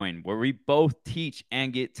where we both teach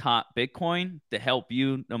and get taught Bitcoin to help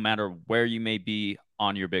you no matter where you may be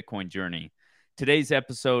on your Bitcoin journey. Today's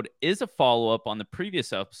episode is a follow up on the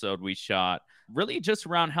previous episode we shot, really just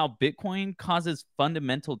around how Bitcoin causes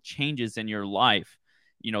fundamental changes in your life,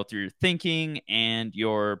 through your thinking and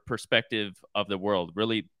your perspective of the world.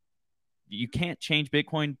 Really, you can't change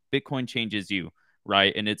Bitcoin. Bitcoin changes you,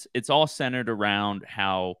 right? And it's all centered around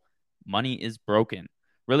how money is broken.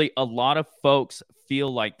 Really, a lot of folks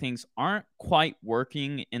feel like things aren't quite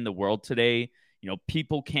working in the world today.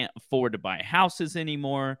 People can't afford to buy houses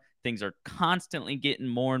anymore. Things are constantly getting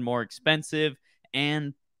more and more expensive,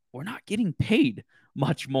 and we're not getting paid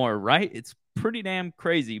much more, right? It's pretty damn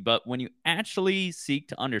crazy. But when you actually seek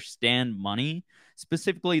to understand money,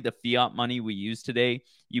 specifically the fiat money we use today,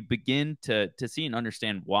 you begin to see and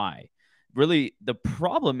understand why. Really, the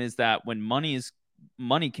problem is that when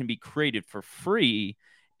money can be created for free,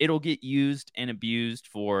 it'll get used and abused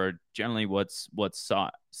for generally what's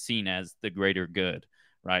seen as the greater good,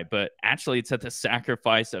 right? But actually, it's at the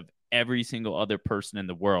sacrifice of every single other person in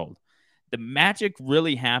the world. The magic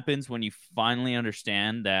really happens when you finally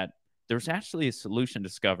understand that there's actually a solution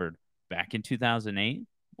discovered back in 2008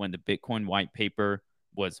 when the Bitcoin white paper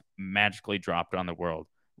was magically dropped on the world,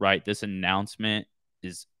 right? This announcement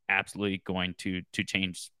is absolutely going to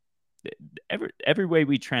change every way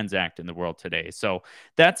we transact in the world today. So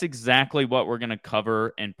that's exactly what we're going to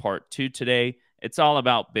cover in part 2 today. It's all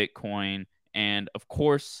about Bitcoin. And of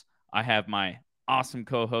course, I have my awesome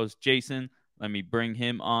co-host, Jason. Let me bring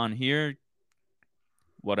him on here.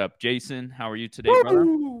 What up, Jason? How are you today, brother?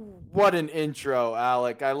 Woo! What an intro,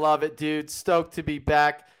 Alec. I love it, dude. Stoked to be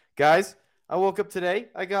back. Guys, I woke up today.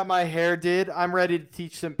 I got my hair did. I'm ready to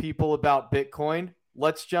teach some people about Bitcoin.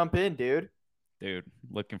 Let's jump in, dude. Dude,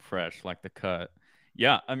 looking fresh like the cut.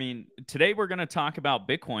 Yeah, I mean, today we're going to talk about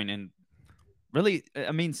Bitcoin, and really,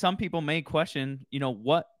 I mean, some people may question,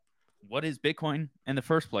 what is Bitcoin in the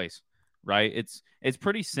first place, right? It's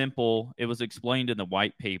pretty simple. It was explained in the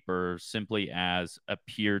white paper simply as a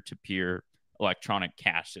peer-to-peer electronic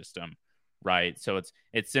cash system, right? So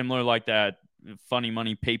it's similar like that funny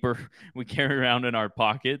money paper we carry around in our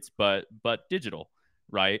pockets, but digital,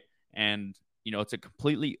 right? And it's a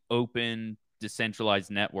completely open,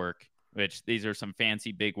 decentralized network, which these are some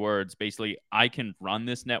fancy big words. Basically, I can run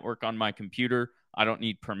this network on my computer. I don't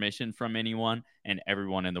need permission from anyone, and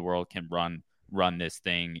everyone in the world can run this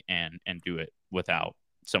thing and do it without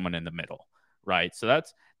someone in the middle, right? So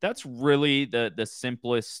that's really the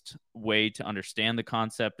simplest way to understand the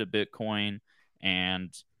concept of Bitcoin.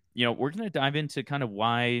 And we're going to dive into kind of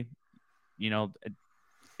why you know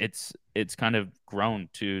it's kind of grown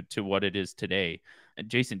to what it is today.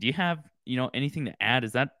 Jason, do you have anything to add?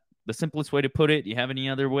 Is that the simplest way to put it? Do you have any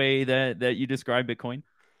other way that you describe Bitcoin?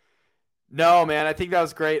 No, man, I think that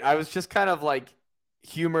was great. I was just kind of like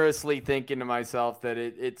humorously thinking to myself that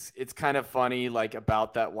it's kind of funny, like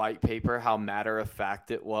about that white paper, how matter of fact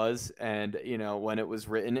it was, and when it was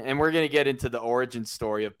written. And we're gonna get into the origin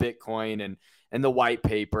story of Bitcoin and the white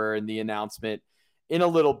paper and the announcement in a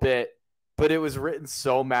little bit. But it was written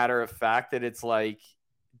so matter of fact that it's like,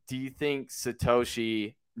 do you think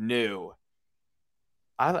Satoshi knew?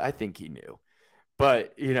 I think he knew.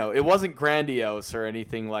 But it wasn't grandiose or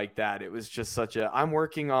anything like that. It was just such a I'm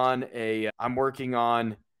working on a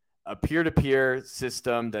peer-to-peer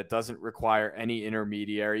system that doesn't require any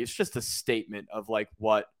intermediary. It's just a statement of like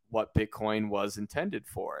what Bitcoin was intended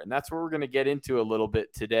for. And that's what we're going to get into a little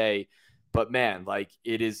bit today. But man, like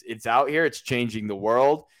it's out here, it's changing the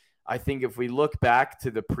world. I think if we look back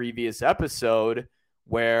to the previous episode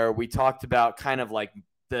where we talked about kind of like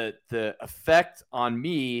the effect on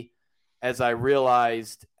me as I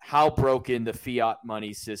realized how broken the fiat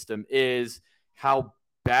money system is, how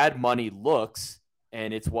bad money looks,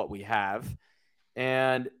 and it's what we have.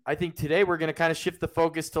 And I think today we're going to kind of shift the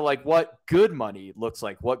focus to like what good money looks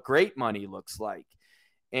like, what great money looks like.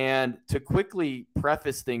 And to quickly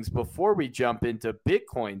preface things before we jump into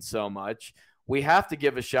Bitcoin so much, we have to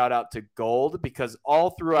give a shout out to gold, because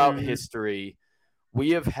all throughout history,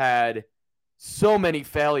 we have had so many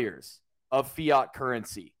failures of fiat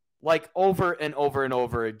currency, like over and over and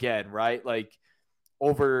over again, right? Like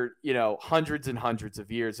over, hundreds and hundreds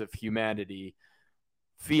of years of humanity,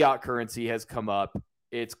 fiat currency has come up.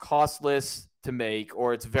 It's costless to make,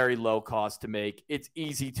 or it's very low cost to make. It's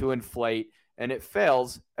easy to inflate, and it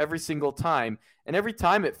fails every single time. And every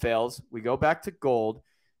time it fails, we go back to gold,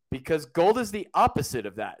 because gold is the opposite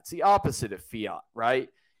of that. It's the opposite of fiat, right?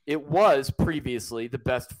 It was previously the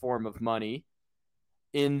best form of money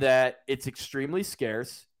in that it's extremely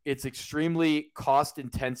scarce. It's extremely cost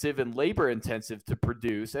intensive and labor intensive to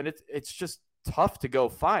produce. And it's just tough to go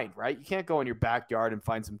find, right? You can't go in your backyard and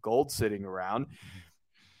find some gold sitting around.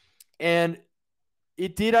 And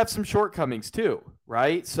it did have some shortcomings too,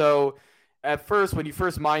 right? So at first, when you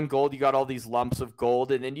first mine gold, you got all these lumps of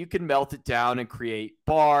gold, and then you can melt it down and create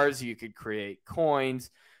bars. You could create coins,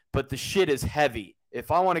 but the shit is heavy. If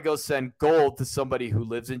I want to go send gold to somebody who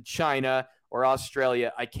lives in China or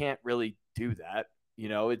Australia, I can't really do that.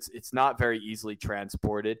 It's not very easily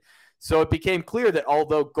transported. So it became clear that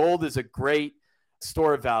although gold is a great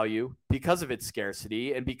store of value because of its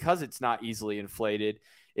scarcity and because it's not easily inflated,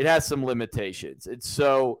 it has some limitations. And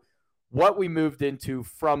so what we moved into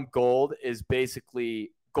from gold is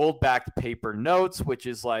basically gold-backed paper notes, which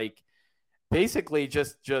is like basically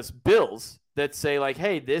just bills that say like,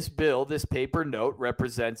 hey, this paper note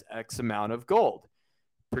represents X amount of gold.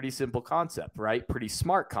 Pretty simple concept, right? Pretty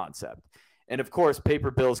smart concept. And of course,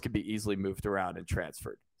 paper bills can be easily moved around and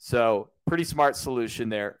transferred. So pretty smart solution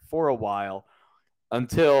there for a while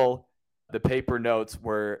until the paper notes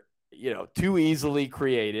were, too easily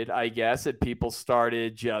created, I guess, and people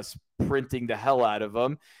started just printing the hell out of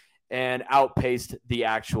them and outpaced the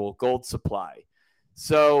actual gold supply.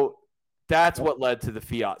 So that's what led to the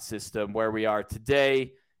fiat system where we are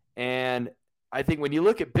today. And I think when you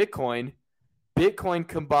look at Bitcoin, Bitcoin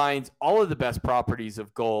combines all of the best properties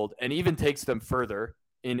of gold and even takes them further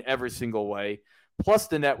in every single way, plus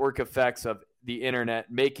the network effects of the internet,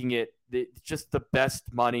 making it just the best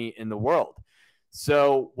money in the world.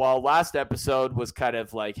 So while last episode was kind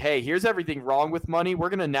of like, hey, here's everything wrong with money, we're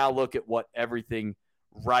going to now look at what everything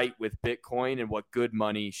right with Bitcoin and what good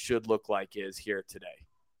money should look like is here today.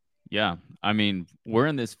 Yeah. I mean, we're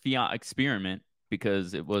in this fiat experiment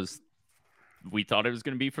because we thought it was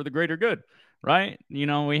going to be for the greater good, right?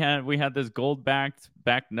 We had this gold backed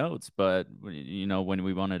notes, but when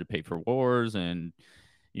we wanted to pay for wars and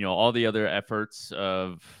all the other efforts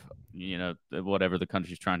of whatever the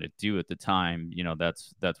country's trying to do at the time,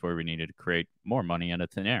 that's where we needed to create more money out of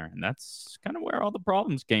thin air, and that's kind of where all the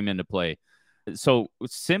problems came into play. So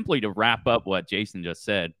simply to wrap up what Jason just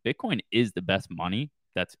said, Bitcoin is the best money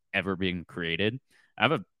that's ever been created. I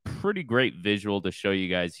have a pretty great visual to show you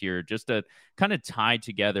guys here, just to kind of tie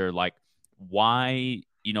together like why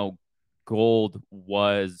gold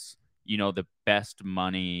was the best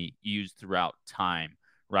money used throughout time,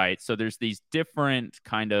 right? So there's these different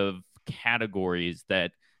kind of categories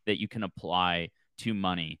that you can apply to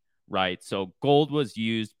money, right? So gold was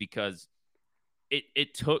used because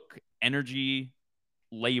it took energy,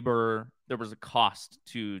 labor, there was a cost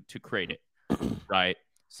to create it, right?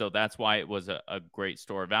 So that's why it was a great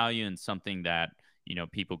store of value and something that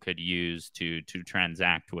people could use to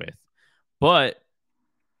transact with. But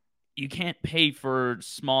you can't pay for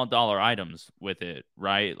small dollar items with it,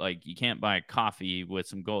 right? Like you can't buy a coffee with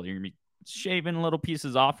some gold. You're gonna be shaving little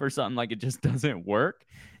pieces off or something. Like it just doesn't work.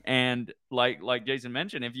 And like Jason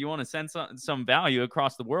mentioned, if you want to send some value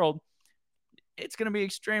across the world, it's going to be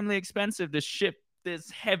extremely expensive to ship this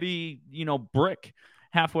heavy, brick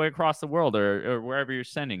halfway across the world or wherever you're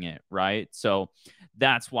sending it, right? So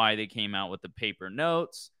that's why they came out with the paper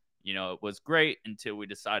notes. It was great until we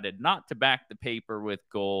decided not to back the paper with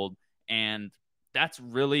gold. And that's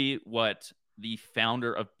really what the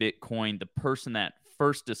founder of Bitcoin, the person that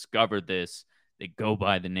first discovered this, they go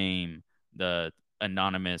by the name, the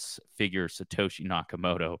anonymous figure Satoshi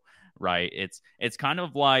Nakamoto, right? It's kind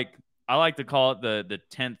of like, I like to call it the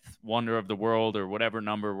 10th wonder of the world or whatever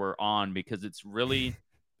number we're on, because it's really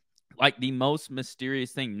like the most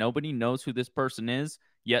mysterious thing. Nobody knows who this person is,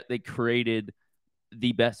 yet they created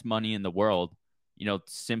the best money in the world,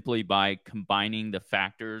 simply by combining the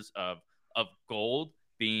factors of gold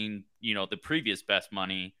being, the previous best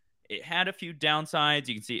money. It had a few downsides.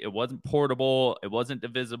 You can see it wasn't portable, it wasn't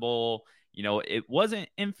divisible, it wasn't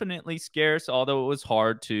infinitely scarce, although it was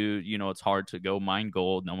hard to, it's hard to go mine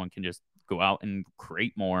gold. No one can just go out and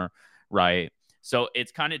create more, right? So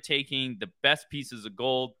it's kind of taking the best pieces of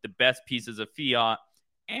gold, the best pieces of fiat,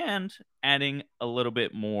 and adding a little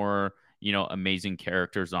bit more, amazing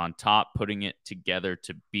characters on top, putting it together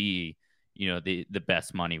to be, the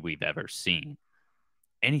best money we've ever seen.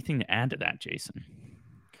 Anything to add to that, Jason?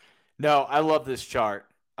 No, I love this chart.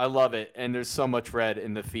 I love it. And there's so much red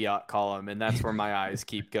in the fiat column, and that's where my eyes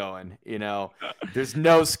keep going. There's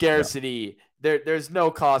no scarcity. There's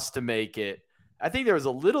no cost to make it. I think there was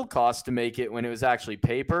a little cost to make it when it was actually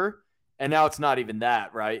paper, and now it's not even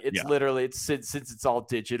that, right? It's literally, since it's all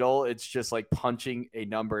digital, it's just like punching a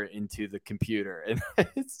number into the computer, and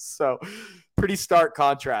it's so pretty stark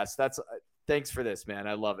contrast. Thanks for this, man.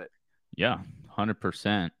 I love it. Yeah,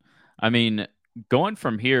 100%. I mean, going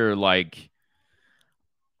from here, like,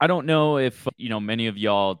 I don't know if, many of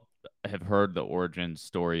y'all have heard the origin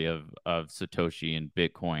story of Satoshi and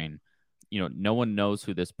Bitcoin, no one knows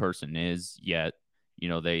who this person is yet.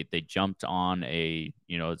 They jumped on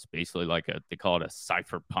it's basically like they call it a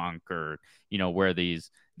cypherpunk, or where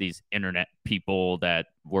these internet people that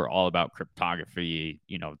were all about cryptography,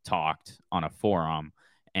 talked on a forum.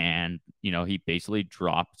 And he basically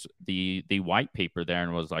dropped the white paper there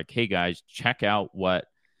and was like, hey guys, check out what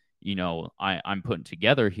I'm putting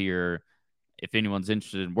together here. If anyone's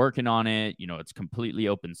interested in working on it, it's completely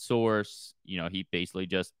open source. He basically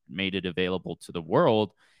just made it available to the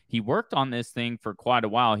world. He worked on this thing for quite a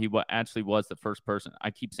while. He actually was the first person.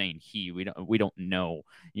 I keep saying he. We don't know,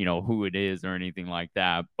 who it is or anything like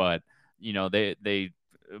that. But they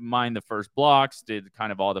mined the first blocks, did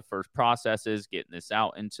kind of all the first processes, getting this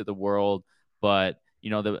out into the world. But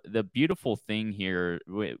the beautiful thing here,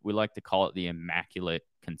 we like to call it the immaculate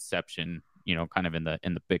conception, kind of in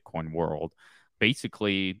the Bitcoin world.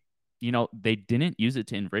 Basically, they didn't use it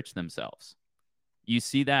to enrich themselves. You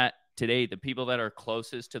see that today, the people that are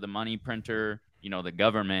closest to the money printer, the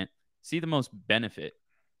government, see the most benefit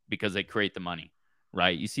because they create the money,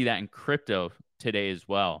 right? You see that in crypto today as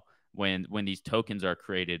well. When these tokens are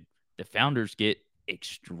created, the founders get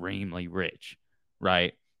extremely rich,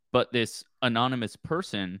 right? But this anonymous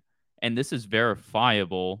person, and this is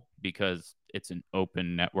verifiable because it's an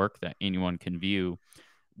open network that anyone can view.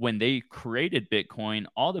 When they created Bitcoin,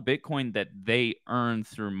 all the Bitcoin that they earned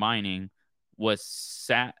through mining was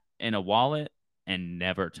sat in a wallet and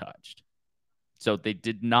never touched. So they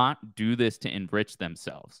did not do this to enrich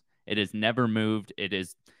themselves. It has never moved.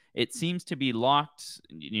 It seems to be locked.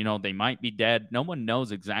 They might be dead. No one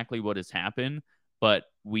knows exactly what has happened, but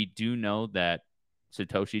we do know that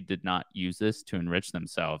Satoshi did not use this to enrich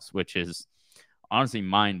themselves, which is honestly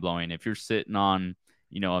mind blowing. If you're sitting on,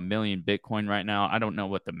 a million Bitcoin right now, I don't know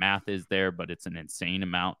what the math is there, but it's an insane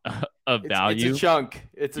amount of value. It's a chunk.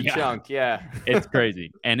 It's a chunk. Yeah. It's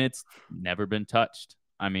crazy. And it's never been touched.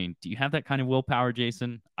 I mean, do you have that kind of willpower,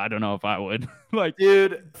 Jason? I don't know if I would. Like,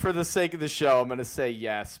 dude, for the sake of the show, I'm going to say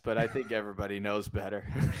yes, but I think everybody knows better.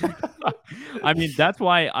 I mean, that's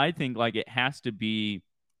why I think like it has to be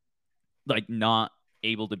like not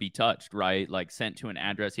able to be touched, right? Like sent to an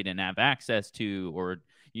address he didn't have access to, or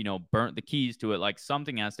burnt the keys to it. Like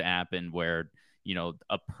something has to happen where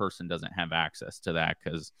a person doesn't have access to that,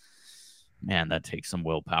 because man, that takes some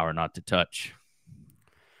willpower not to touch.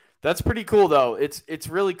 That's pretty cool, though. It's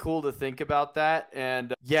really cool to think about that.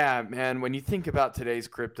 And yeah, man, when you think about today's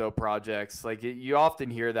crypto projects, like you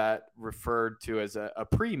often hear that referred to as a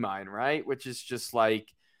pre-mine, right? Which is just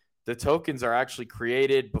like the tokens are actually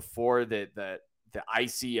created before the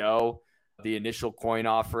ICO, the initial coin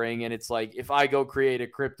offering. And it's like, if I go create a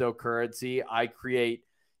cryptocurrency, I create,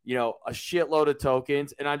 a shitload of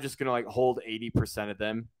tokens, and I'm just going to like hold 80% of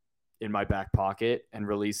them in my back pocket and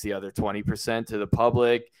release the other 20% to the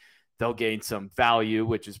public. They'll gain some value,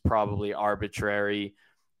 which is probably arbitrary.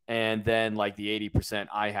 And then like the 80%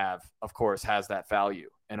 I have, of course, has that value,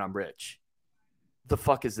 and I'm rich. The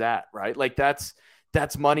fuck is that, right? Like that's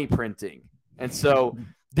money printing. And so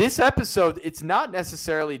this episode, it's not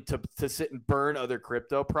necessarily to sit and burn other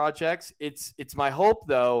crypto projects. It's my hope,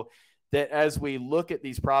 though, that as we look at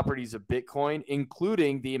these properties of Bitcoin,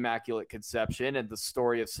 including the Immaculate Conception and the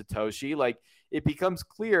story of Satoshi, like it becomes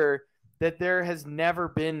clear that there has never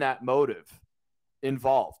been that motive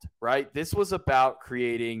involved, right? This was about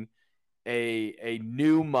creating a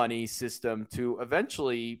new money system to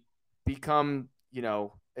eventually become,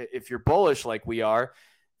 if you're bullish like we are,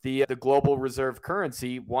 the global reserve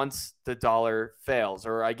currency once the dollar fails.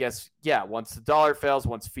 Or I guess, yeah, once the dollar fails,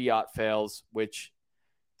 once fiat fails, which,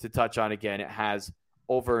 to touch on again, it has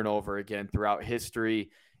over and over again throughout history.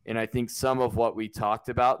 And I think some of what we talked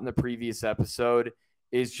about in the previous episode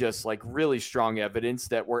is just like really strong evidence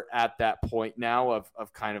that we're at that point now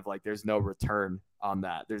of kind of like there's no return on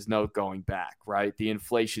that. There's no going back, right? The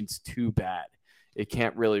inflation's too bad. It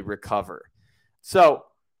can't really recover. So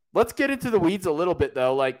let's get into the weeds a little bit,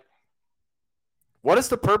 though. Like, what is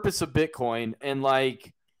the purpose of Bitcoin? And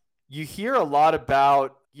like, you hear a lot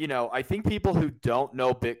about, I think people who don't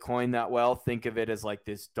know Bitcoin that well think of it as like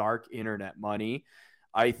this dark internet money.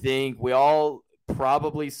 I think we all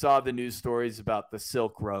probably saw the news stories about the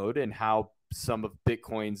Silk Road and how some of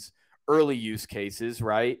Bitcoin's early use cases,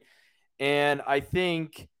 right? And I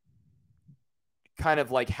think kind of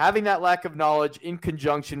like having that lack of knowledge in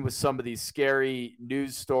conjunction with some of these scary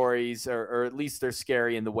news stories, or at least they're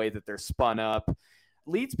scary in the way that they're spun up,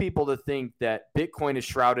 leads people to think that Bitcoin is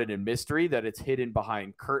shrouded in mystery, that it's hidden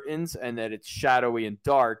behind curtains, and that it's shadowy and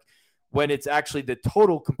dark, when it's actually the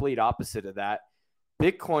total complete opposite of that.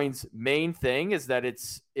 Bitcoin's main thing is that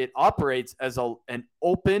it operates as a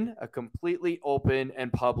completely open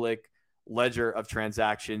and public ledger of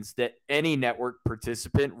transactions that any network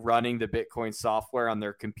participant running the Bitcoin software on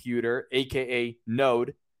their computer, aka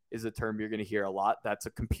node, is a term you're going to hear a lot. That's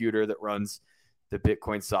a computer that runs the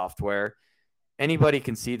Bitcoin software. Anybody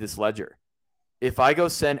can see this ledger. If I go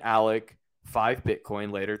send Alec 5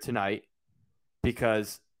 Bitcoin later tonight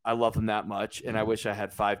because I love him that much and I wish I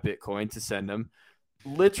had 5 Bitcoin to send him,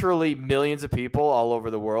 literally millions of people all over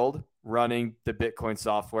the world running the Bitcoin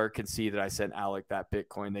software can see that I sent Alec that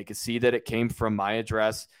Bitcoin. They can see that it came from my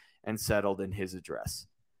address and settled in his address.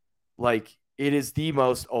 Like, it is the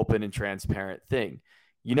most open and transparent thing.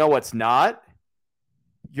 You know what's not?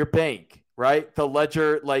 Your bank, right? The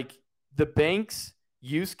ledger, like the bank's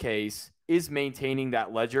use case is maintaining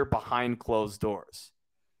that ledger behind closed doors,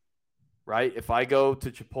 right? If I go to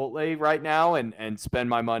Chipotle right now and spend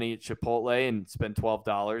my money at Chipotle and spend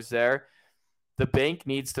 $12 there, the bank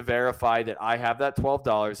needs to verify that I have that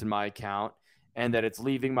 $12 in my account and that it's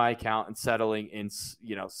leaving my account and settling in,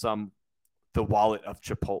 the wallet of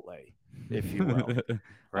Chipotle, if you will.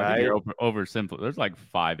 Right? I think you're oversimple. There's like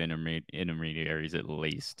 5 intermediaries at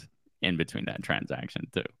least in between that transaction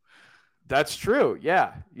too. That's true.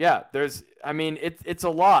 Yeah. It's a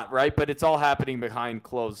lot, right? But it's all happening behind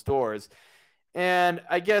closed doors. And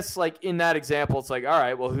I guess like in that example, it's like, all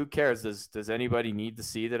right, well, who cares? Does anybody need to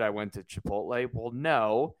see that I went to Chipotle? Well,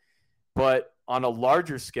 no. But on a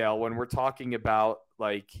larger scale, when we're talking about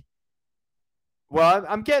like, well,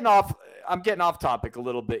 I'm getting off topic a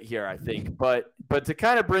little bit here, I think. But to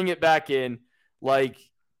kind of bring it back in, like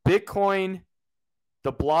Bitcoin,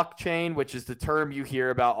 the blockchain, which is the term you hear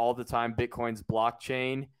about all the time, Bitcoin's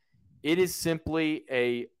blockchain, it is simply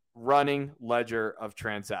a running ledger of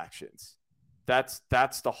transactions. That's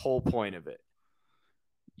the whole point of it.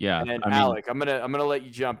 Yeah. And Alec, I'm gonna let you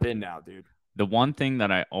jump in now, dude. The one thing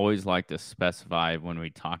that I always like to specify when we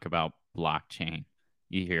talk about blockchain,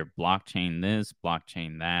 you hear blockchain this,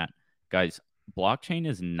 blockchain that. Guys, blockchain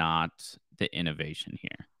is not the innovation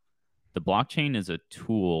here. The blockchain is a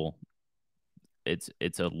tool.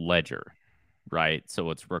 It's a ledger, right? So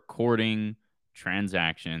it's recording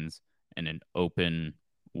transactions in an open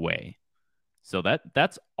way. So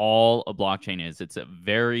that's all a blockchain is. It's a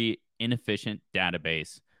very inefficient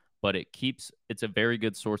database, but it's a very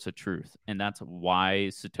good source of truth. And that's why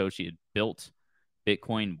Satoshi had built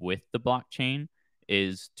Bitcoin with the blockchain,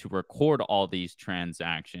 is to record all these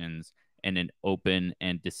transactions in an open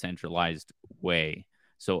and decentralized way.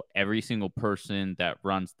 So every single person that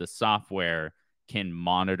runs the software can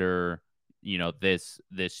monitor,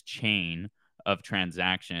 this chain of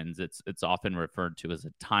transactions. It's often referred to as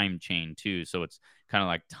a time chain too. So it's kind of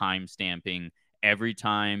like time stamping every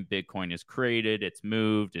time Bitcoin is created, it's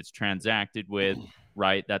moved, it's transacted with,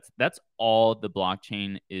 right? That's all the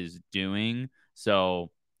blockchain is doing.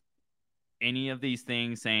 So any of these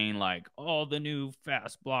things saying like, oh, the new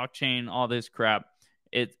fast blockchain, all this crap,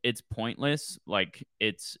 it's pointless. Like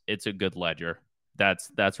it's a good ledger.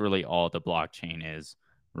 That's really all the blockchain is,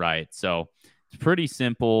 right? So it's pretty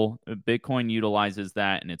simple. Bitcoin utilizes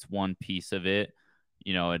that, and it's one piece of it.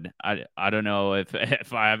 And I don't know if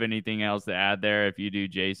I have anything else to add there. If you do,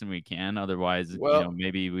 Jason, we can. Otherwise,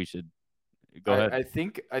 maybe we should go ahead. I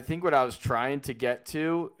think what I was trying to get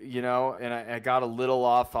to, and I got a little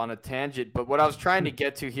off on a tangent, but what I was trying to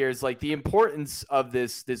get to here is like the importance of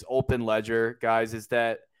this open ledger, guys, is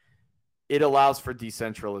that it allows for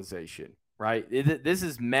decentralization, right? This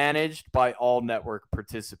is managed by all network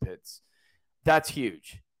participants. That's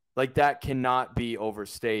huge. Like that cannot be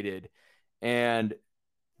overstated. And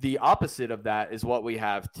the opposite of that is what we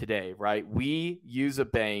have today, right? We use a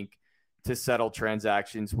bank to settle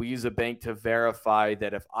transactions. We use a bank to verify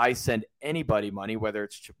that if I send anybody money, whether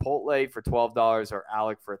it's Chipotle for $12 or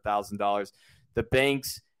Alec for $1,000, the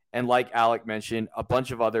banks, and like Alec mentioned, a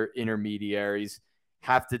bunch of other intermediaries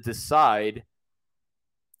have to decide,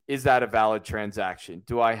 is that a valid transaction?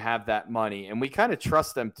 Do I have that money? And we kind of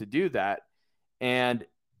trust them to do that. And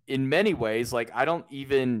in many ways, like I don't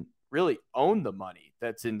even really own the money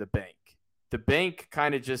that's in the bank. The bank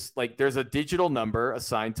kind of just like there's a digital number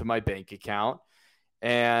assigned to my bank account.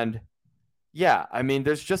 And yeah, I mean,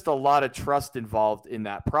 there's just a lot of trust involved in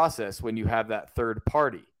that process when you have that third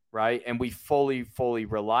party, right? And we fully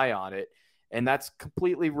rely on it. And that's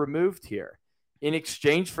completely removed here. In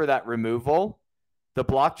exchange for that removal, the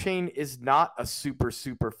blockchain is not a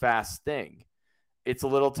super fast thing. It's a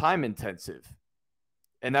little time intensive.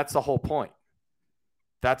 And that's the whole point.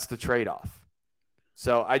 That's the trade-off.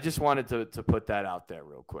 So I just wanted to put that out there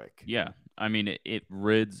real quick. Yeah. I mean, it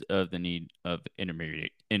rids of the need of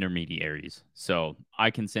intermediaries. So I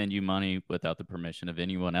can send you money without the permission of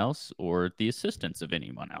anyone else or the assistance of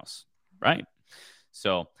anyone else, right?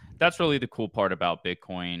 So that's really the cool part about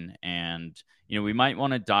Bitcoin. And, we might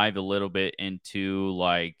want to dive a little bit into,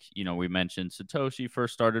 like, we mentioned Satoshi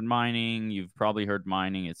first started mining. You've probably heard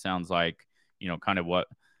mining. It sounds like, kind of what,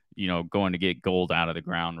 going to get gold out of the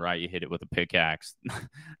ground, right? You hit it with a pickaxe.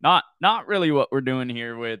 Not really what we're doing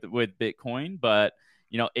here with Bitcoin, but,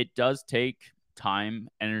 it does take time,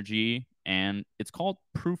 energy, and it's called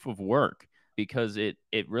proof of work because it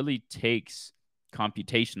really takes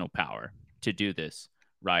computational power to do this,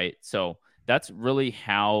 right? So that's really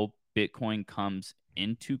how Bitcoin comes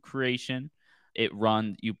into creation.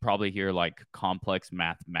 You probably hear like complex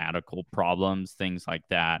mathematical problems, things like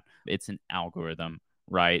that. It's an algorithm,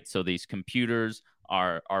 right? So these computers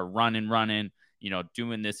are running,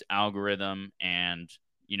 doing this algorithm, and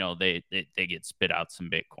they get spit out some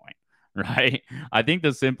Bitcoin, right? I think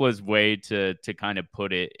the simplest way to kind of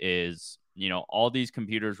put it is, all these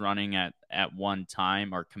computers running at one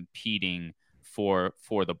time are competing for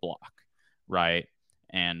the block, right?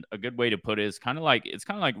 And a good way to put it is kind of like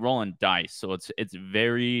rolling dice. So it's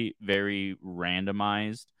very very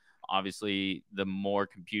randomized. Obviously, the more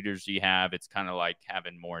computers you have, it's kind of like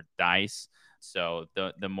having more dice. So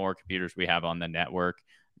the more computers we have on the network,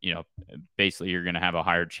 you know, basically you're going to have a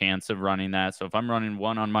higher chance of running that. So if I'm running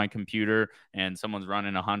one on my computer and someone's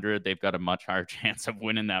running 100, they've got a much higher chance of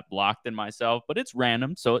winning that block than myself. But it's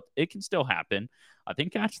random, so it can still happen. I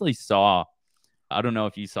think I actually saw, I don't know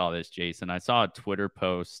if you saw this, Jason. I saw a Twitter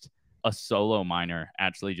post. A solo miner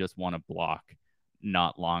actually just won a block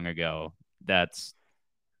not long ago. That's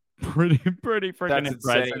pretty freaking That's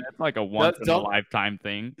impressive. insane. It's like a No, once in a don't lifetime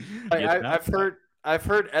thing. Get I, that? I've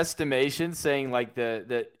heard estimations saying like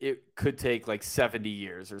that it could take like 70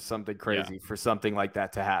 years or something Yeah, crazy for something like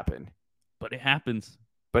that to happen. but it happens.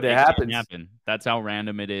 But it It can happens. happen. That's how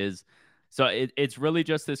random it is. So it's really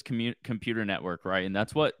just this computer network, right? And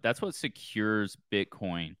that's what secures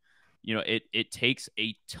Bitcoin. It takes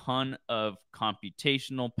a ton of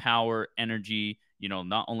computational power, energy.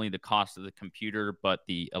 Not only the cost of the computer, but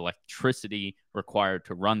the electricity required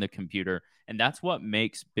to run the computer, and that's what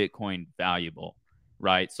makes Bitcoin valuable,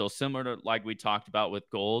 right? So similar to like we talked about with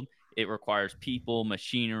gold, it requires people,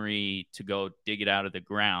 machinery to go dig it out of the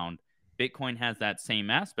ground. Bitcoin has that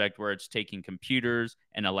same aspect where it's taking computers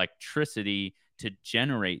and electricity to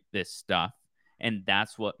generate this stuff. And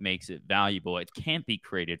that's what makes it valuable. It can't be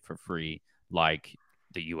created for free like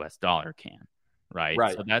the US dollar can. Right.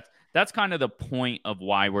 Right. So that's kind of the point of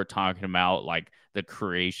why we're talking about like the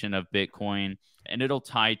creation of Bitcoin. And it'll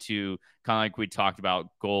tie to kind of like we talked about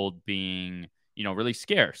gold being, really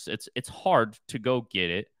scarce. It's hard to go get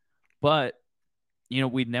it, but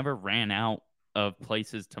we never ran out of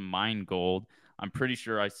places to mine gold. I'm pretty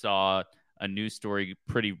sure I saw a news story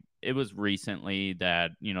it was recently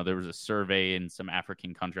that, there was a survey in some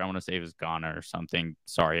African country. I want to say it was Ghana or something.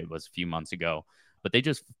 Sorry, it was a few months ago. But they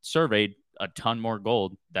just surveyed a ton more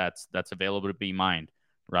gold that's available to be mined,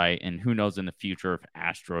 right? And who knows in the future if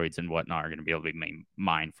asteroids and whatnot are going to be able to be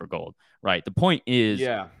mined for gold, right? The point is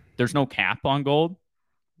Yeah. there's no cap on gold.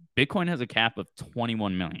 Bitcoin has a cap of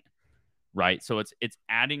 21 million, right? So it's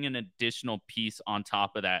adding an additional piece on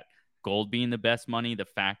top of that gold being the best money, the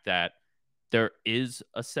fact that there is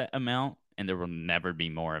a set amount and there will never be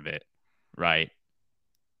more of it, right?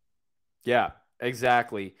 Yeah,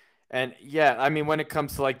 exactly. And yeah, I mean, when it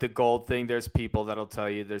comes to like the gold thing, there's people that'll tell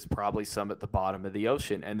you there's probably some at the bottom of the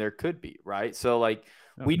ocean, and there could be, right? So, like,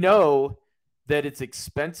 Oh, we know that it's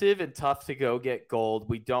expensive and tough to go get gold.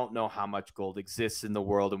 We don't know how much gold exists in the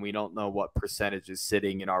world, and we don't know what percentage is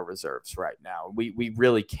sitting in our reserves right now. We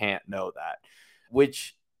really can't know that,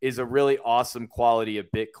 which is a really awesome quality of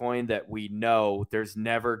Bitcoin that we know there's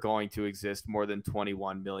never going to exist more than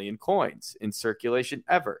 21 million coins in circulation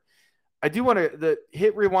ever. I do want to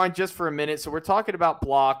hit rewind just for a minute. So we're talking about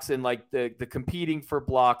blocks and like the competing for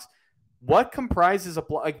blocks. What comprises a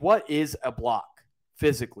block? Like, what is a block,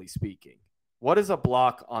 physically speaking? What is a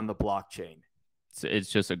block on the blockchain? it's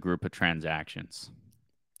just a group of transactions.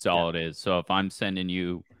 That's Yeah. all it is. So if I'm sending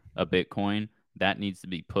you a Bitcoin, that needs to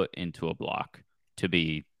be put into a block to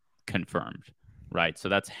be confirmed, right? So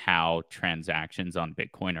that's how transactions on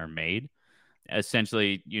Bitcoin are made.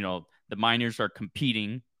 Essentially, the miners are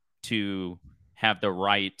competing to have the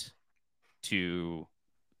right to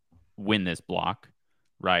win this block,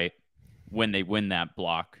 right? When they win that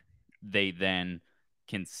block, they then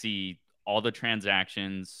can see all the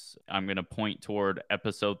transactions. I'm going to point toward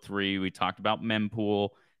episode 3. We talked about mempool.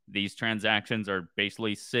 These transactions are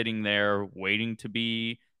basically sitting there waiting to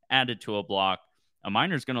be added to a block. A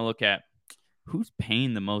miner is going to look at who's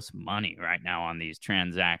paying the most money right now on these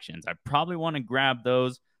transactions? I probably want to grab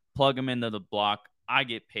those, plug them into the block. I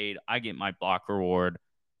get paid. I get my block reward.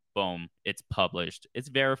 Boom. It's published. It's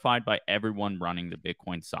verified by everyone running the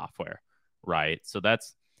Bitcoin software, right? So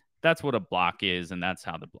that's what a block is, and that's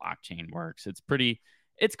how the blockchain works.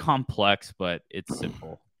 It's complex, but it's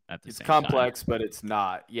simple at the It's same time. complex, but it's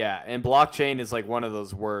not. Yeah. And blockchain is like one of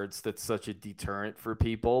those words that's such a deterrent for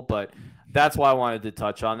people. But that's why I wanted to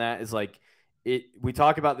touch on that is like we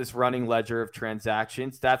talk about this running ledger of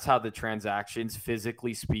transactions. That's how the transactions,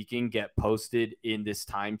 physically speaking, get posted in this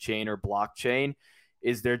time chain or blockchain,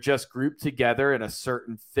 is they're just grouped together in a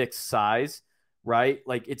certain fixed size, right?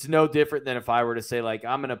 Like it's no different than if I were to say, like,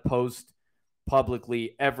 I'm going to post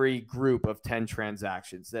publicly every group of 10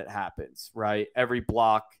 transactions that happens, right? Every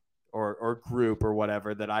block or group or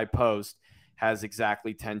whatever that I post has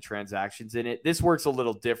exactly 10 transactions in it. This works a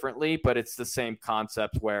little differently, but it's the same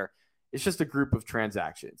concept where it's just a group of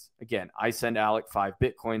transactions. Again, I send Alec 5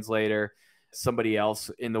 Bitcoins later. Somebody else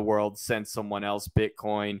in the world sends someone else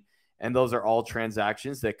Bitcoin. And those are all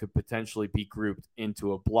transactions that could potentially be grouped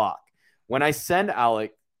into a block. When I send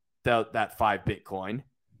Alec that 5 Bitcoin,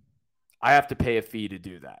 I have to pay a fee to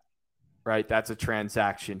do that, right? That's a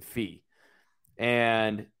transaction fee.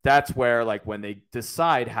 And that's where, like, when they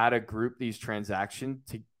decide how to group these transactions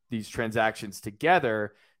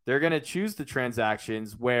together, they're going to choose the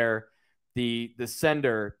transactions where the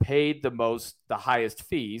sender paid the highest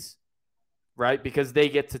fees, right? Because they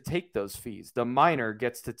get to take those fees. The miner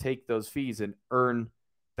gets to take those fees and earn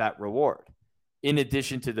that reward, in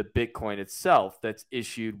addition to the Bitcoin itself that's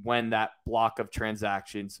issued when that block of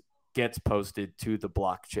transactions gets posted to the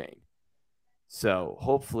blockchain. So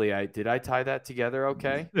hopefully did I tie that together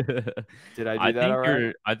okay? Did I do that all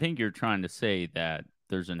right? I think you're trying to say that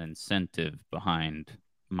there's an incentive behind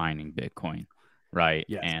mining Bitcoin, right?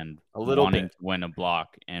 Yes, and a little wanting bit. to win a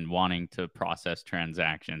block and wanting to process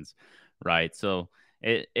transactions, right? So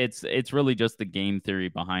it's really just the game theory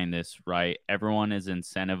behind this, right? Everyone is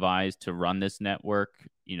incentivized to run this network,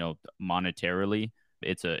 monetarily.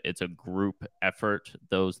 It's a group effort.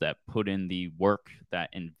 Those that put in the work, that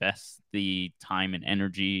invest the time and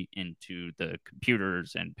energy into the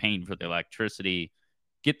computers and paying for the electricity,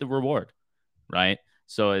 get the reward, right?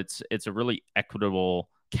 So it's a really equitable,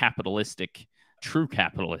 true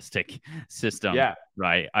capitalistic system, Yeah.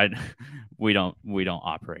 right? We don't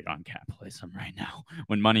operate on capitalism right now.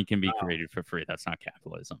 When money can be created for free, that's not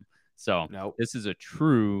capitalism. So Nope. This is a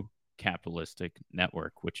true capitalistic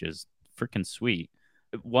network, which is freaking sweet.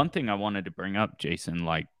 One thing I wanted to bring up, Jason,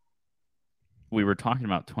 like, we were talking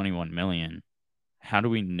about 21 million. How do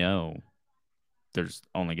we know there's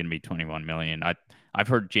only going to be 21 million? I've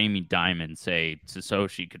heard Jamie Dimon say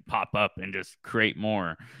Satoshi could pop up and just create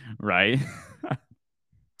more, right?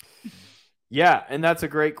 Yeah, and that's a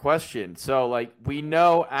great question. So, like, we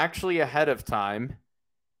know actually ahead of time,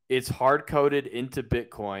 it's hard coded into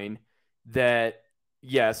Bitcoin that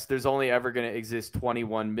yes, there's only ever going to exist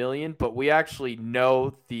 21 million, but we actually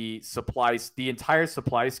know the entire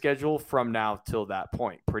supply schedule from now till that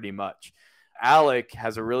point, pretty much. Alec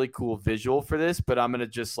has a really cool visual for this, but I'm going to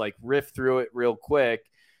just like riff through it real quick.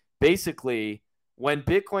 Basically, when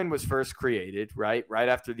Bitcoin was first created, right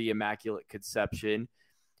after the Immaculate Conception,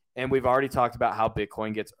 and we've already talked about how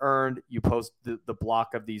Bitcoin gets earned. You post the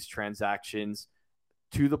block of these transactions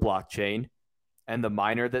to the blockchain, and the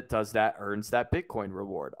miner that does that earns that Bitcoin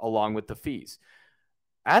reward along with the fees.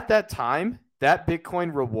 At that time, that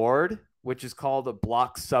Bitcoin reward, which is called a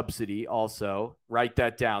block subsidy, also, write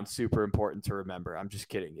that down. Super important to remember. I'm just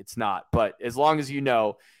kidding. It's not. But as long as you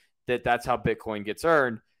know that that's how Bitcoin gets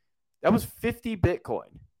earned, that was 50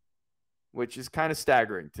 Bitcoin, which is kind of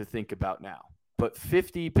staggering to think about now. But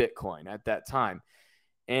 50 Bitcoin at that time.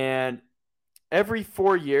 And every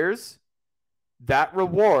 4 years, that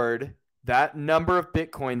reward, that number of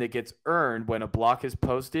Bitcoin that gets earned when a block is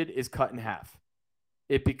posted, is cut in half.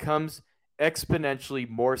 It becomes exponentially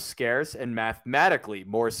more scarce and mathematically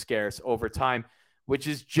more scarce over time, which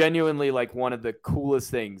is genuinely like one of the coolest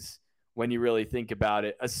things when you really think about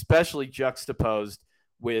it, especially juxtaposed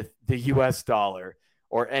with the US dollar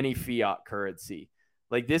or any fiat currency.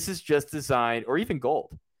 Like, this is just designed, or even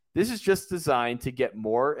gold. This is just designed to get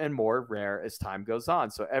more and more rare as time goes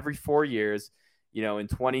on. So every 4 years, in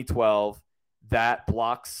 2012, that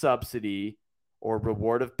block subsidy or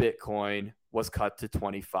reward of Bitcoin was cut to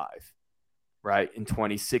 25, right? In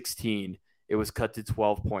 2016, it was cut to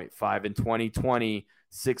 12.5. In 2020,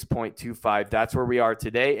 6.25. That's where we are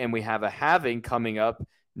today. And we have a halving coming up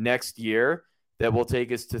next year that will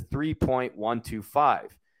take us to 3.125.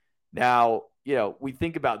 Now, we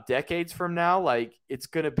think about decades from now, like it's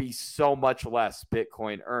going to be so much less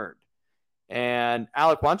Bitcoin earned. And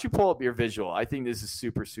Alec, why don't you pull up your visual? I think this is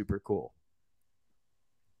super, super cool.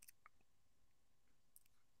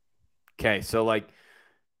 Okay, so like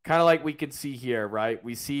kind of like we can see here, right?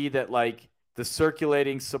 We see that like the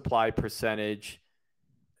circulating supply percentage,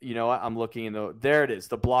 I'm looking there it is,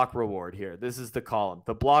 the block reward here. This is the column.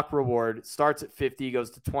 The block reward starts at 50,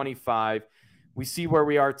 goes to 25. We see where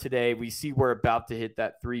we are today. We see we're about to hit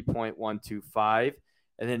that 3.125.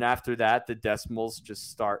 And then after that, the decimals just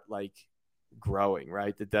start like growing,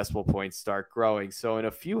 right? The decimal points start growing. So in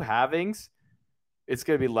a few halvings, it's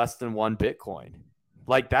going to be less than 1 Bitcoin.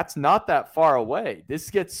 Like that's not that far away. This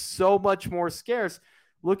gets so much more scarce.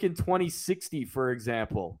 Look in 2060, for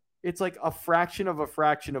example. It's like a fraction of a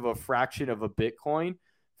fraction of a fraction of a Bitcoin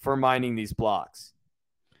for mining these blocks.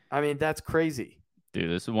 I mean, that's crazy.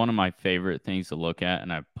 Dude, this is one of my favorite things to look at,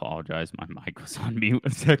 and I apologize, my mic was on mute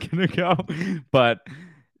a second ago. But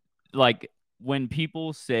like when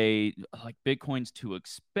people say like Bitcoin's too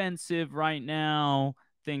expensive right now,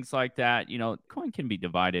 things like that, coin can be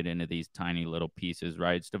divided into these tiny little pieces,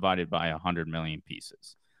 right? It's divided by 100 million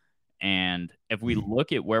pieces. And if we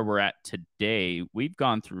look at where we're at today, we've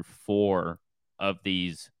gone through 4 of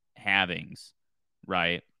these halvings,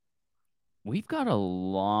 right? We've got a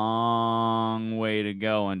long way to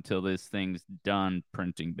go until this thing's done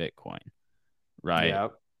printing Bitcoin, right? Yeah.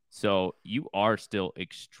 So you are still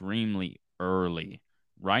extremely early.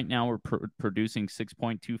 Right now, we're producing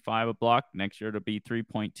 6.25 a block. Next year, it'll be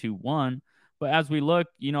 3.21. But as we look,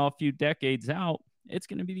 a few decades out, it's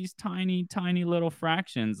going to be these tiny, tiny little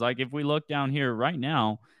fractions. Like if we look down here right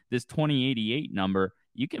now, this 2088 number,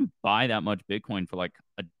 you can buy that much Bitcoin for like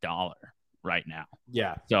 $1 right now.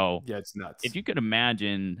 Yeah. So yeah, it's nuts. If you could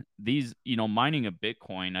imagine these, mining a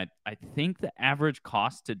Bitcoin, I think the average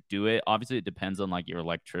cost to do it, obviously it depends on like your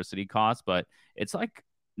electricity cost, but it's like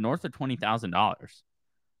north of $20,000.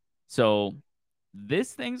 So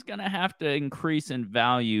this thing's going to have to increase in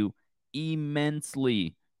value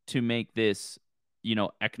immensely to make this,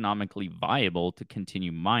 economically viable to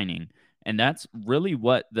continue mining. And that's really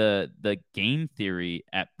what the game theory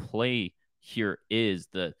at play here is.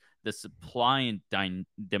 The supply and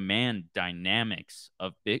demand dynamics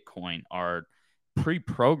of Bitcoin are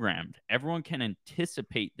pre-programmed. Everyone can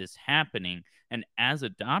anticipate this happening, and as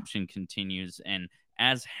adoption continues and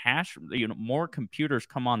as more computers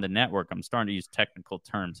come on the network, I'm starting to use technical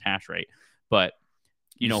terms, hash rate, but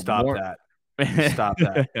stop more that. Stop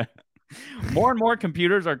that. More and more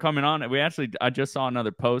computers are coming on. I just saw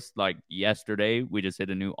another post like yesterday. We just hit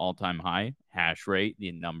a new all-time high hash rate,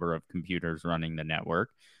 the number of computers running the network.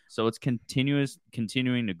 So it's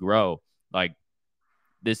continuing to grow. Like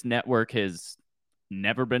this network has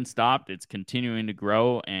never been stopped. It's continuing to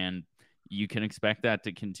grow, and you can expect that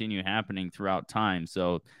to continue happening throughout time.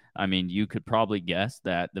 So, I mean, you could probably guess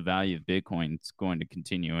that the value of Bitcoin is going to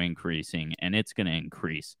continue increasing, and it's going to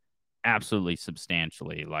increase absolutely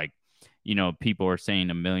substantially. Like, people are saying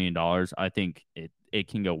 $1 million. I think it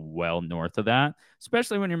can go well north of that,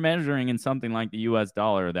 especially when you're measuring in something like the US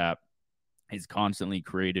dollar that is constantly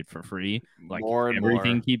created for free. Like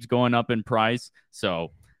everything keeps going up in price.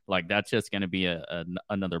 So like that's just going to be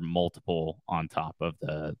another multiple on top of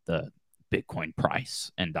the Bitcoin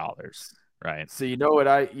price and dollars. Right. So you know what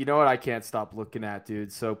I can't stop looking at,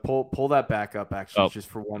 dude. So pull that back up actually just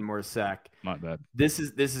for one more sec. My bad. This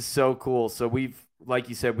is so cool. So like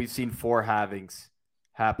you said, we've seen 4 halvings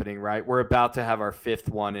happening, right? We're about to have our 5th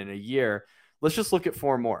one in a year. Let's just look at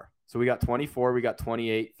 4 more. So we got 24, we got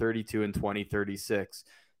 28, 32, and 2036.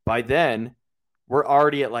 By then, we're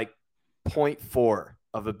already at like 0.4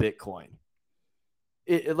 of a Bitcoin.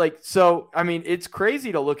 I mean, it's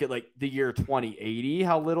crazy to look at like the year 2080,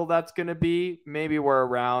 how little that's going to be. Maybe we're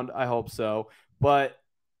around. I hope so. But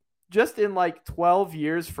just in like 12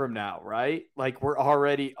 years from now, right? Like we're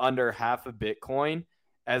already under half a Bitcoin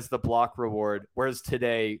as the block reward, whereas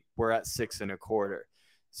today we're at 6.25.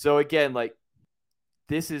 So again, like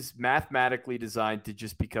this is mathematically designed to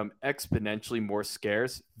just become exponentially more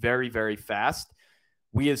scarce very, very fast.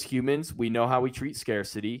 We as humans, we know how we treat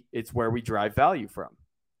scarcity. It's where we drive value from,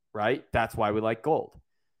 right? That's why we like gold.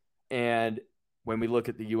 And when we look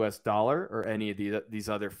at the US dollar or any of these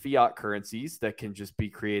other fiat currencies that can just be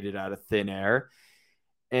created out of thin air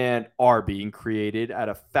and are being created at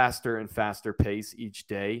a faster and faster pace each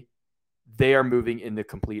day, they are moving in the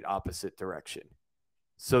complete opposite direction.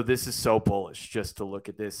 So this is so bullish just to look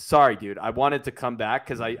at this. Sorry, dude. I wanted to come back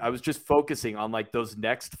because I was just focusing on like those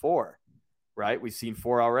next 4. right? We've seen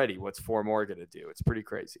 4 already. What's 4 more going to do? It's pretty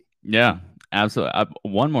crazy. Yeah, absolutely.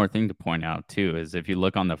 One more thing to point out too is if you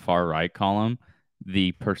look on the far right column,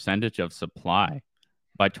 the percentage of supply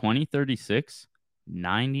by 2036,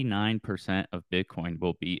 99% of Bitcoin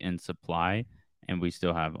will be in supply, and we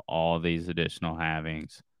still have all these additional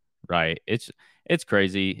halvings. Right? It's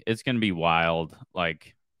crazy. It's gonna be wild.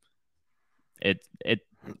 Like it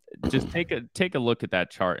just take a look at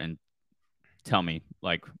that chart and tell me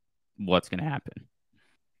like what's gonna happen.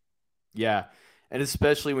 Yeah. And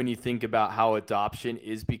especially when you think about how adoption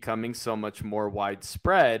is becoming so much more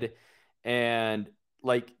widespread and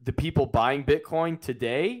like the people buying Bitcoin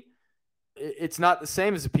today, it's not the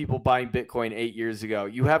same as the people buying Bitcoin 8 years ago.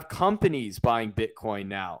 You have companies buying Bitcoin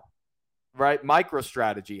now, right?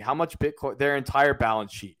 MicroStrategy, how much Bitcoin, their entire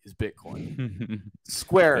balance sheet is Bitcoin.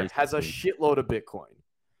 Square has a Basically, shitload of Bitcoin.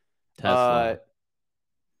 Tesla. Uh,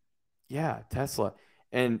 yeah, Tesla.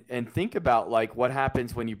 And think about like what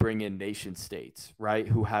happens when you bring in nation states, right?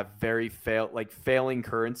 Who have very failing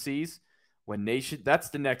currencies. When nation That's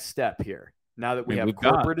the next step here. Now that I we mean, have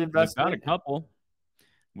corporate we've got a investment. couple.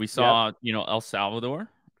 We Yep. saw, El Salvador,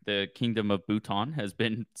 the Kingdom of Bhutan, has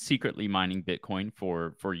been secretly mining Bitcoin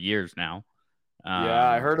for years now. Yeah,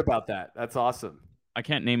 I Um, heard about that. That's awesome. I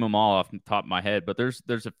can't name them all off the top of my head, but there's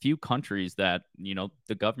a few countries that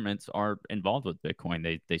the governments are involved with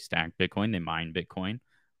Bitcoin. They stack Bitcoin, they mine Bitcoin.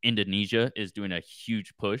 Indonesia is doing a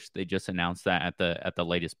huge push. They just announced that at the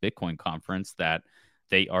latest Bitcoin conference that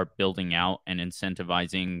they are building out and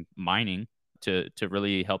incentivizing mining to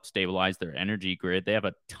really help stabilize their energy grid. They have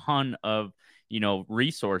a ton of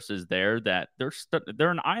resources there that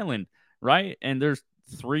they're an island, right? And there's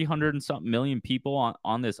 300 and something million people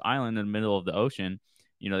on this island in the middle of the ocean.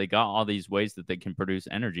 They got all these ways that they can produce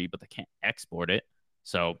energy, but they can't export it.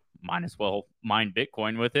 So might as well mine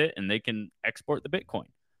Bitcoin with it and they can export the Bitcoin,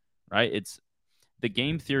 right? It's the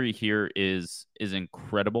game theory here is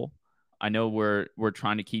incredible. I know we're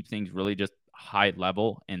trying to keep things really just high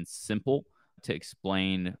level and simple to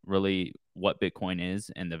explain really what Bitcoin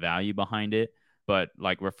is and the value behind it. But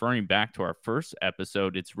like referring back to our first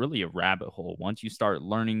episode, it's really a rabbit hole. Once you start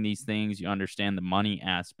learning these things, you understand the money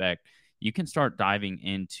aspect, you can start diving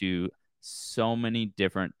into so many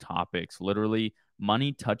different topics. Literally,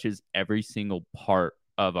 money touches every single part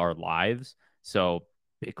of our lives. So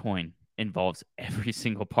Bitcoin involves every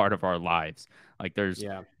single part of our lives. Like there's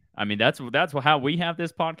Yeah. I mean that's how we have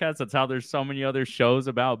this podcast. That's how there's so many other shows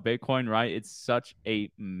about Bitcoin, right? It's such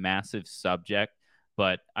a massive subject,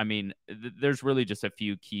 but I mean there's really just a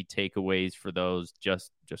few key takeaways for those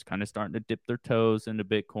just kind of starting to dip their toes into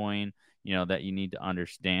Bitcoin, that you need to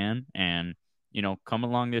understand and come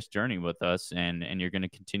along this journey with us and you're going to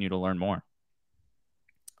continue to learn more.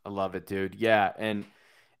 I love it, dude. Yeah, and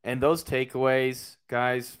those takeaways,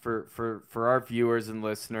 guys, for our viewers and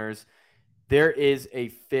listeners, there is a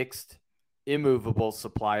fixed immovable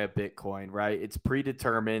supply of Bitcoin, right? It's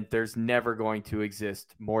predetermined. There's never going to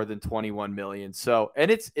exist more than 21 million. So,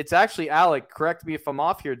 and it's actually, Alec, correct me if I'm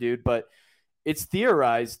off here, dude, but it's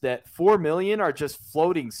theorized that 4 million are just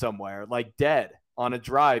floating somewhere, like dead on a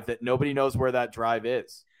drive that nobody knows where that drive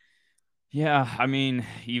is, Yeah, I mean,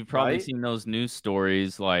 you've probably right? seen those news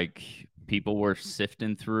stories like people were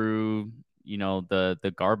sifting through,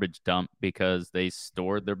 the garbage dump because they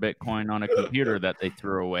stored their Bitcoin on a computer that they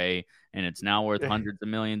threw away and it's now worth hundreds of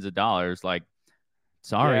millions of dollars. Like,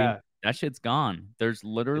 sorry, Yeah. that shit's gone. There's It's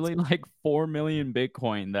literally like 4 million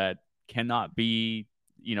Bitcoin that cannot be,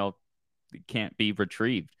 you know, can't be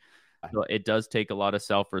retrieved. So it does take a lot of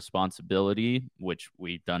self responsibility, which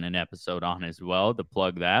we've done an episode on as well to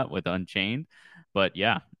plug that with Unchained. But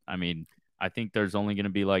yeah, I mean, I think there's only going to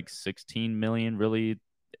be like 16 million really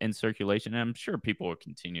in circulation. And I'm sure people will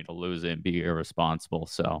continue to lose it and be irresponsible.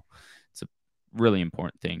 So it's a really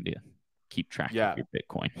important thing to keep track of yeah. your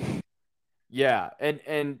Bitcoin. Yeah,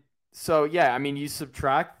 and so yeah, I mean, you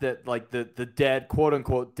subtract that like the dead, quote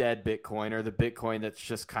unquote dead Bitcoin, or the Bitcoin that's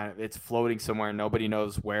just kind of it's floating somewhere, nobody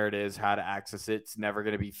knows where it is, how to access it, it's never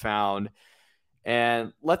going to be found.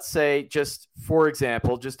 And let's say, just for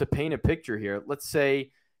example, just to paint a picture here, let's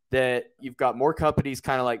say that you've got more companies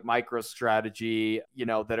kind of like MicroStrategy,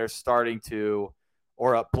 that are starting to,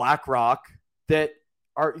 or a BlackRock, that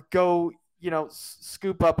are go,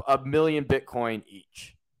 scoop up a million Bitcoin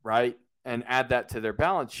each, right? And add that to their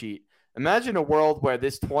balance sheet. Imagine a world where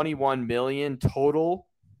this 21 million total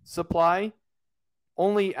supply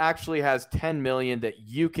only actually has 10 million that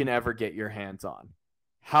you can ever get your hands on.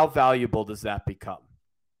 How valuable does that become?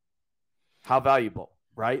 How valuable,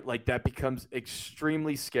 right? Like that becomes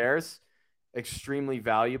extremely scarce, extremely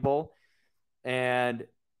valuable. And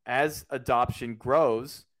as adoption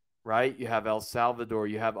grows, right? You have El Salvador,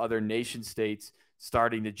 you have other nation states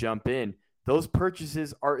starting to jump in. Those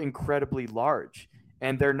purchases are incredibly large,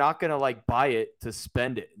 and they're not going to like buy it to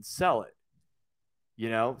spend it and sell it, you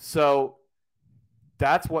know? So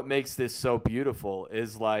that's what makes this so beautiful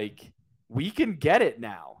is like we can get it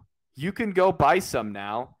now. You can go buy some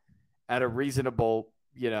now at a reasonable,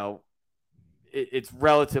 it's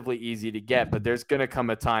relatively easy to get, but there's going to come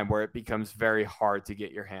a time where it becomes very hard to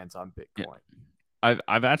get your hands on Yeah. Bitcoin.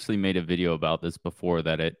 I've actually made a video about this before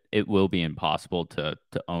that it will be impossible to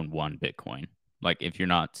own one Bitcoin. Like if you're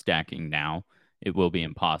not stacking now, it will be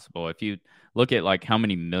impossible. If you look at like how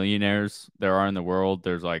many millionaires there are in the world,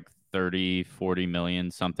 there's like 30, 40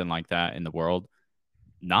 million, something like that in the world.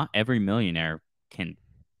 Not every millionaire can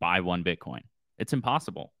buy one Bitcoin. It's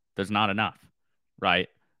impossible. There's not enough, right?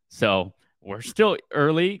 So we're still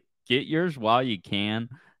early. Get yours while you can.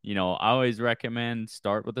 I always recommend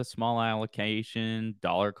start with a small allocation,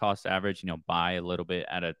 dollar cost average, buy a little bit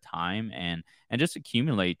at a time and just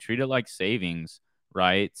accumulate, treat it like savings,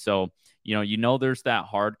 right? So, there's that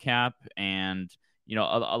hard cap and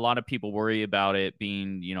a lot of people worry about it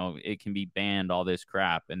being, it can be banned, all this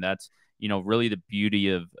crap. And that's, really the beauty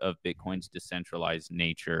of Bitcoin's decentralized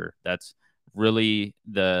nature. That's really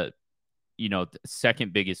the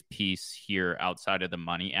second biggest piece here outside of the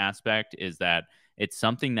money aspect is that it's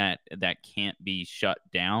something that can't be shut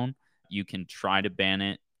down. You can try to ban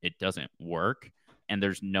it, it doesn't work, and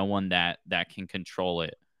there's no one that can control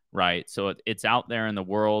it, right? So it's out there in the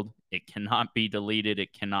world. It cannot be deleted.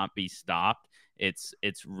 It cannot be stopped. It's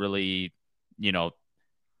really,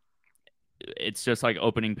 it's just like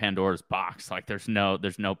opening Pandora's box. Like there's no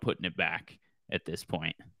putting it back at this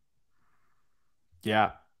point.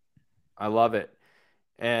 Yeah, I love it.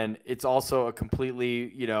 And it's also a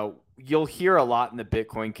completely, you'll hear a lot in the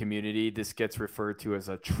Bitcoin community. This gets referred to as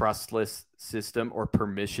a trustless system or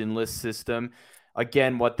permissionless system.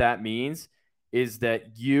 Again, what that means is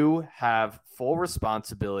that you have full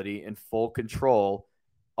responsibility and full control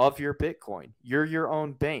of your Bitcoin. You're your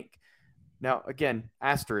own bank. Now, again,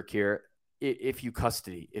 asterisk here, if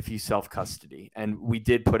you self custody, and we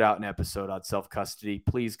did put out an episode on self custody,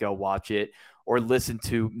 please go watch it or listen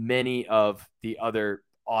to many of the other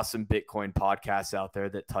awesome Bitcoin podcasts out there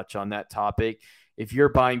that touch on that topic. If you're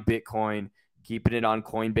buying Bitcoin, keeping it on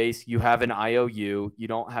Coinbase, you have an IOU, you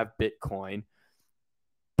don't have Bitcoin.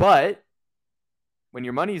 But when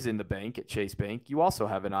your money's in the bank at Chase Bank, you also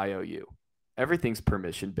have an IOU. Everything's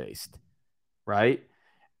permission based, right?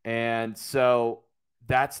 And so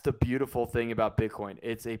that's the beautiful thing about Bitcoin.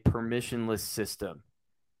 It's a permissionless system,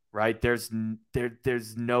 right? There's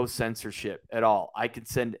no censorship at all. I can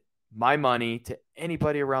send my money to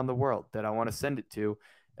anybody around the world that I want to send it to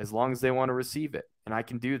as long as they want to receive it. And I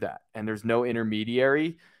can do that. And there's no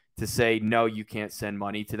intermediary to say, no, you can't send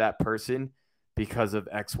money to that person because of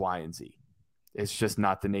X, Y, and Z. It's just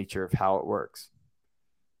not the nature of how it works.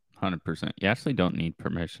 100%. You actually don't need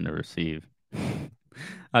permission to receive.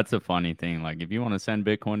 That's a funny thing. Like if you want to send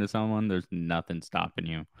Bitcoin to someone, there's nothing stopping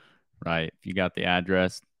you, right? If you got the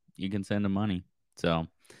address, you can send them money. So,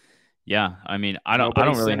 yeah, I mean, I don't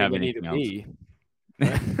really have anything else.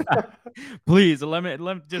 Please let me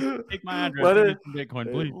just take my address. Send me some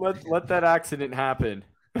Bitcoin, please. Let that accident happen.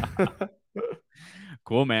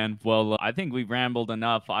 Cool, man. Well, I think we've rambled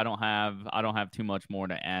enough. I don't have too much more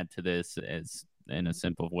to add to this as in a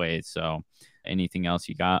simple way. So, anything else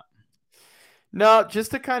you got? No,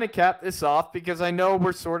 just to kind of cap this off, because I know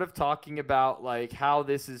we're sort of talking about like how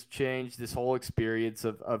this has changed, this whole experience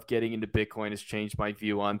of getting into Bitcoin has changed my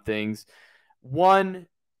view on things. One,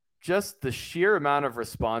 just the sheer amount of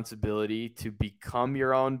responsibility to become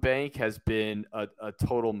your own bank has been a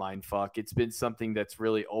total mindfuck. It's been something that's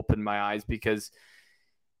really opened my eyes because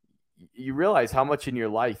you realize how much in your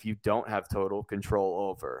life you don't have total control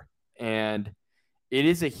over. And it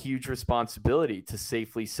is a huge responsibility to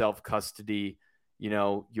safely self-custody,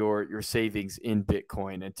 your savings in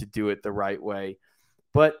Bitcoin and to do it the right way.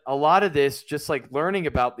 But a lot of this, just like learning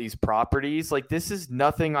about these properties, like this is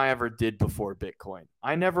nothing I ever did before Bitcoin.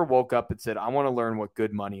 I never woke up and said, I want to learn what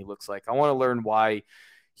good money looks like. I want to learn why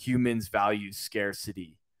humans value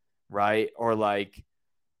scarcity, right? Or like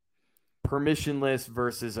permissionless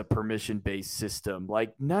versus a permission-based system.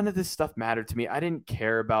 Like none of this stuff mattered to me. I didn't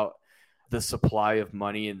care about the supply of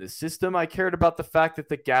money in the system. I cared about the fact that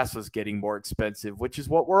the gas was getting more expensive, which is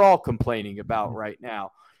what we're all complaining about right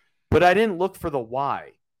now. But I didn't look for the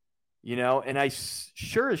why, and I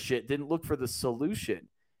sure as shit didn't look for the solution.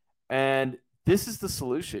 And this is the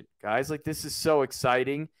solution, guys. Like, this is so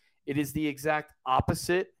exciting. It is the exact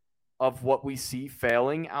opposite of what we see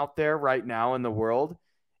failing out there right now in the world.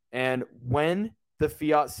 And when the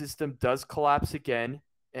fiat system does collapse again,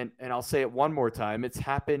 and I'll say it one more time, it's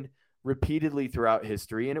happened repeatedly throughout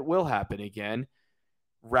history, and it will happen again.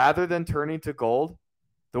 Rather than turning to gold,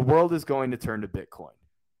 the world is going to turn to Bitcoin.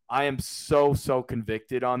 I am so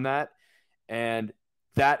convicted on that. And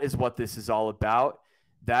that is what this is all about.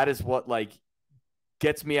 That is what like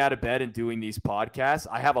gets me out of bed and doing these podcasts.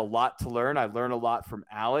 I have a lot to learn. I learn a lot from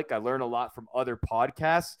Alec. I learn a lot from other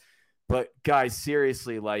podcasts. But guys,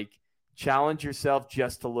 seriously, like challenge yourself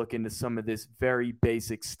just to look into some of this very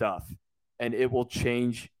basic stuff, and it will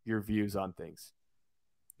change your views on things.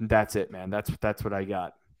 And that's it, man. That's what I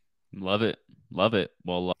got. Love it. Love it.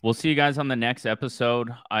 Well, we'll see you guys on the next episode.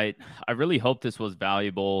 I really hope this was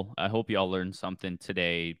valuable. I hope y'all learned something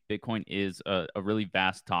today. Bitcoin is a really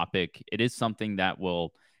vast topic. It is something that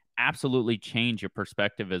will absolutely change your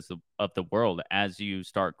perspective of the world as you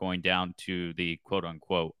start going down to the quote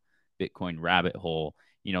unquote Bitcoin rabbit hole.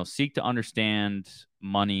 Seek to understand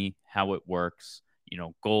money, how it works,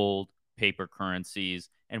 gold, paper currencies,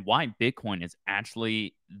 and why Bitcoin is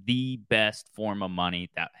actually the best form of money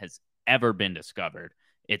that has ever been discovered.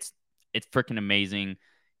 It's freaking amazing.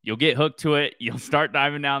 You'll get hooked to it. You'll start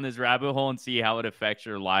diving down this rabbit hole and see how it affects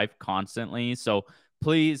your life constantly. So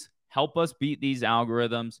please help us beat these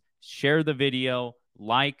algorithms. Share the video,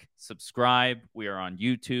 like, subscribe. We are on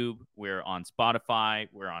YouTube. We're on Spotify.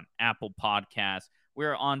 We're on Apple Podcasts.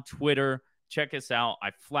 We're on Twitter. Check us out.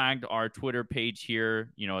 I flagged our Twitter page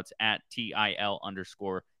here. It's at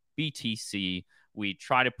TIL_BTC. We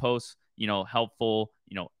try to post, helpful,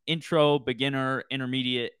 intro, beginner,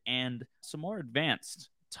 intermediate, and some more advanced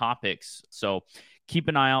topics. So keep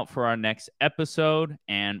an eye out for our next episode,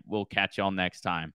 and we'll catch y'all next time.